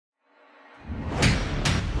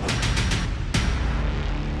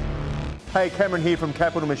Hey, Cameron here from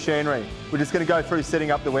Capital Machinery. We're just going to go through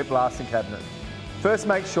setting up the wet blasting cabinet. First,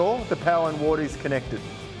 make sure the power and water is connected.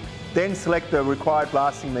 Then select the required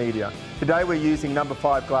blasting media. Today we're using number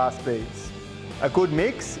 5 glass beads. A good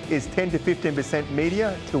mix is 10 to 15%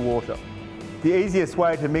 media to water. The easiest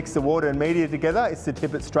way to mix the water and media together is to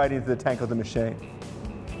tip it straight into the tank of the machine.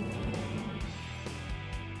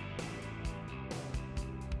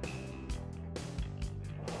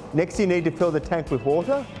 Next, you need to fill the tank with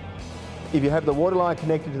water. If you have the water line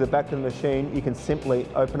connected to the back of the machine, you can simply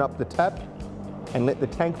open up the tap and let the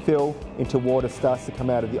tank fill until water starts to come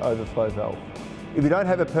out of the overflow valve. If you don't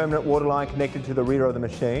have a permanent water line connected to the rear of the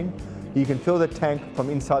machine, you can fill the tank from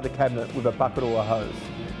inside the cabinet with a bucket or a hose.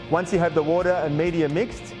 Once you have the water and media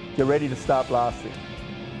mixed, you're ready to start blasting.